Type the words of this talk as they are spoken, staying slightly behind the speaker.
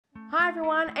Hi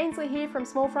everyone, Ainsley here from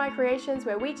Small Fry Creations,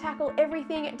 where we tackle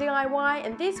everything DIY,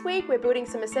 and this week we're building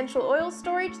some essential oil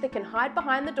storage that can hide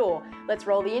behind the door. Let's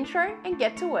roll the intro and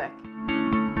get to work.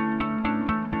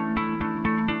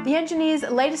 The engineer's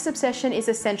latest obsession is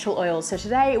essential oils, so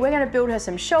today we're going to build her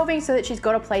some shelving so that she's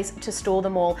got a place to store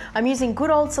them all. I'm using good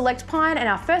old select pine, and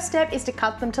our first step is to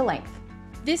cut them to length.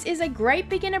 This is a great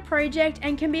beginner project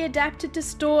and can be adapted to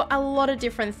store a lot of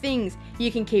different things.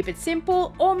 You can keep it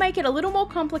simple or make it a little more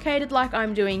complicated like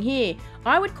I'm doing here.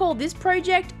 I would call this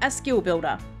project a skill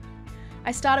builder.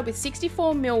 I started with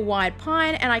 64mm wide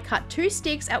pine and I cut 2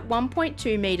 sticks at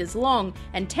 1.2 meters long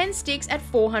and 10 sticks at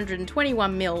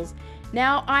 421mm.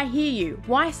 Now I hear you,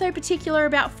 why so particular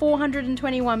about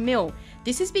 421mm?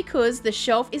 This is because the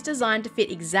shelf is designed to fit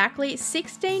exactly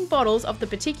 16 bottles of the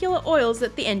particular oils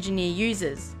that the engineer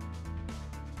uses.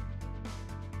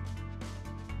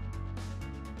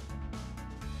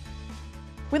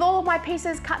 With all of my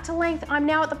pieces cut to length, I'm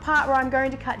now at the part where I'm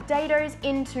going to cut dados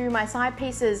into my side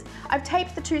pieces. I've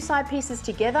taped the 2 side pieces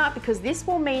together because this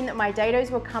will mean that my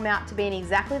dados will come out to be in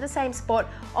exactly the same spot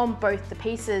on both the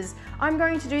pieces. I'm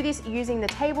going to do this using the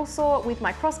table saw with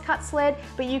my crosscut sled,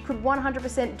 but you could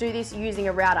 100% do this using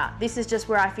a router. This is just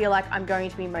where I feel like I'm going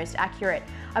to be most accurate.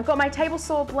 I've got my table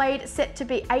saw blade set to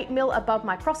be 8mm above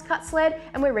my crosscut sled,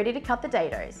 and we're ready to cut the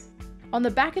dados. On the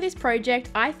back of this project,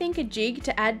 I think a jig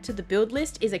to add to the build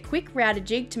list is a quick router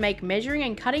jig to make measuring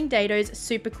and cutting dados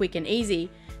super quick and easy.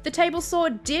 The table saw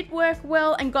did work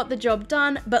well and got the job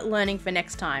done, but learning for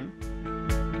next time.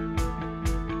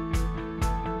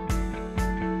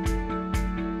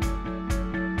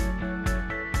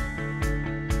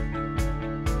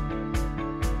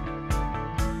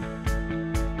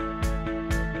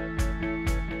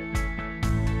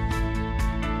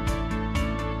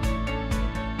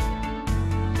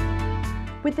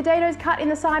 With the dados cut in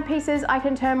the side pieces, I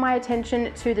can turn my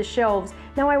attention to the shelves.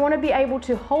 Now I want to be able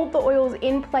to hold the oils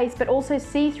in place but also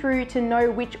see through to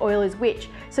know which oil is which.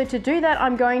 So to do that,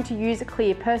 I'm going to use a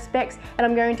clear perspex and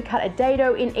I'm going to cut a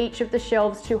dado in each of the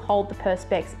shelves to hold the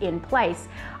perspex in place.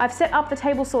 I've set up the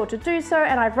table saw to do so,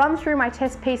 and I've run through my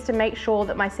test piece to make sure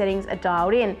that my settings are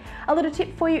dialed in. A little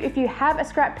tip for you: if you have a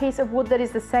scrap piece of wood that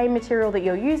is the same material that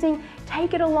you're using,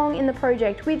 take it along in the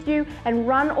project with you and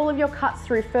run all of your cuts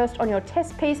through first on your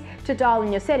test piece to dial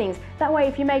in your settings. That way,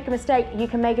 if you make a mistake, you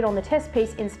can make it on the test piece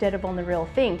instead of on the real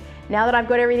thing. Now that I've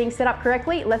got everything set up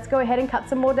correctly, let's go ahead and cut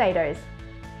some more dados.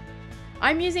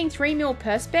 I'm using 3mm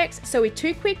perspex, so with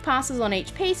 2 quick passes on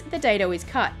each piece, the dado is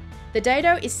cut. The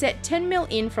dado is set 10mm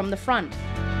in from the front.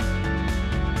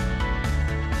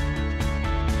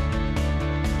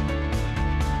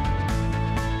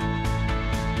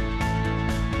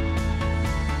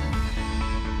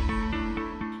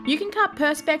 You can cut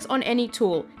perspex on any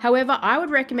tool, however I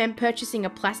would recommend purchasing a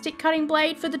plastic cutting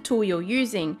blade for the tool you're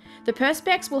using. The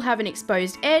perspex will have an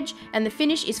exposed edge and the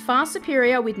finish is far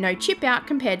superior with no chip out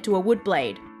compared to a wood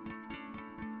blade.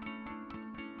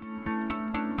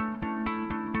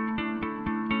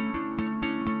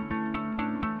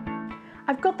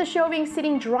 I've got the shelving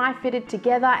sitting dry fitted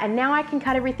together, and now I can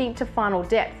cut everything to final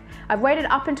depth. I've waited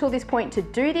up until this point to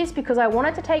do this because I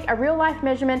wanted to take a real life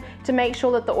measurement to make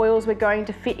sure that the oils were going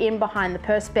to fit in behind the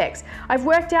perspex. I've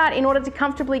worked out in order to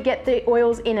comfortably get the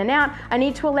oils in and out, I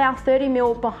need to allow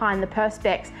 30mm behind the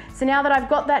perspex. So now that I've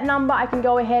got that number, I can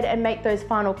go ahead and make those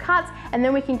final cuts, and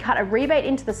then we can cut a rebate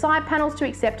into the side panels to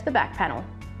accept the back panel.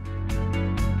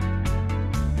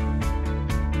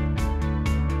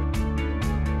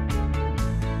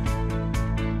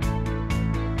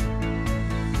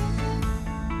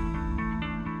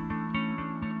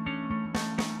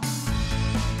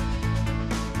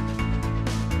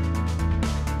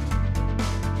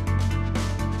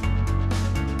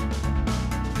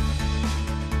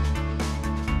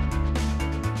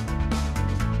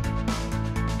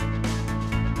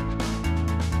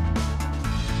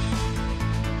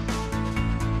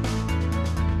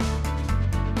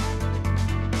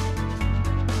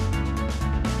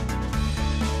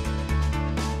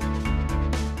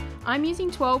 I'm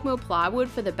using 12mm plywood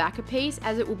for the backer piece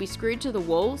as it will be screwed to the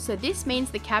wall, so this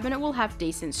means the cabinet will have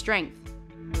decent strength.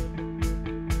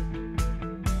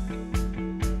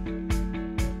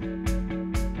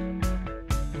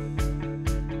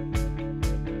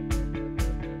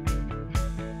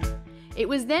 It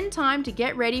was then time to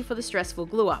get ready for the stressful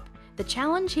glue up. The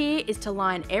challenge here is to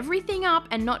line everything up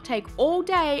and not take all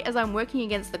day as I'm working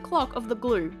against the clock of the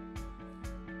glue.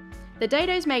 The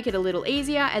dados make it a little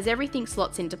easier as everything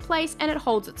slots into place and it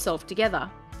holds itself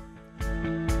together.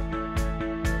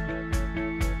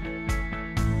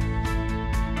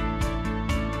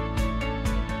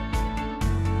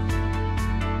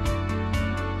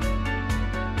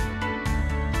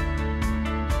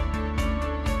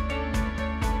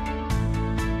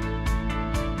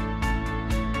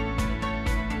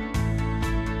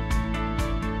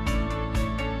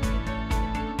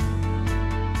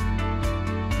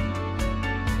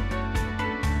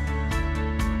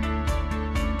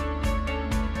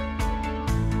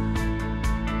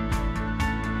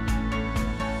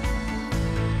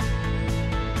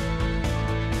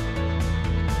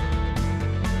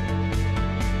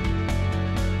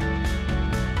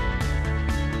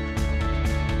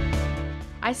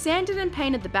 I sanded and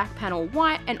painted the back panel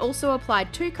white and also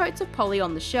applied 2 coats of poly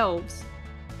on the shelves.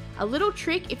 A little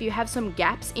trick if you have some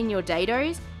gaps in your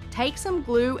dados, take some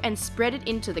glue and spread it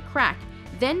into the crack,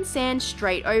 then sand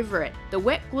straight over it. The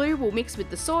wet glue will mix with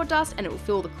the sawdust and it will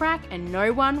fill the crack and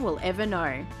no one will ever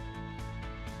know.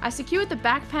 I secured the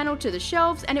back panel to the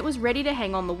shelves and it was ready to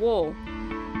hang on the wall.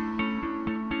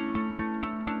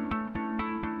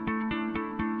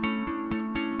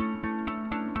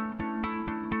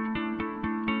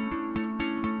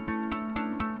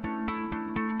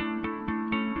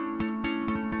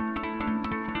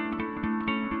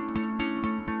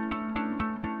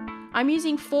 I'm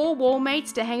using 4 wall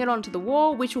mates to hang it onto the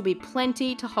wall, which will be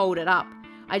plenty to hold it up.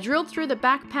 I drilled through the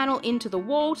back panel into the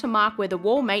wall to mark where the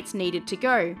wall mates needed to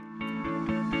go.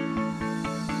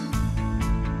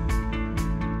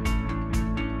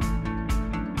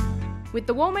 With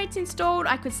the wall mates installed,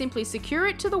 I could simply secure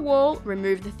it to the wall,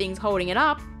 remove the things holding it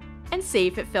up, and see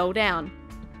if it fell down.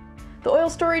 The oil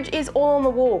storage is all on the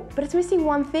wall, but it's missing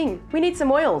one thing. We need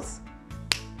some oils.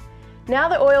 Now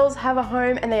the oils have a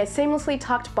home and they are seamlessly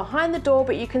tucked behind the door,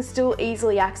 but you can still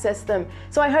easily access them.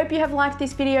 So I hope you have liked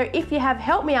this video. If you have,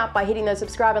 help me out by hitting those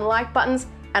subscribe and like buttons,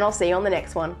 and I'll see you on the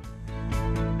next one.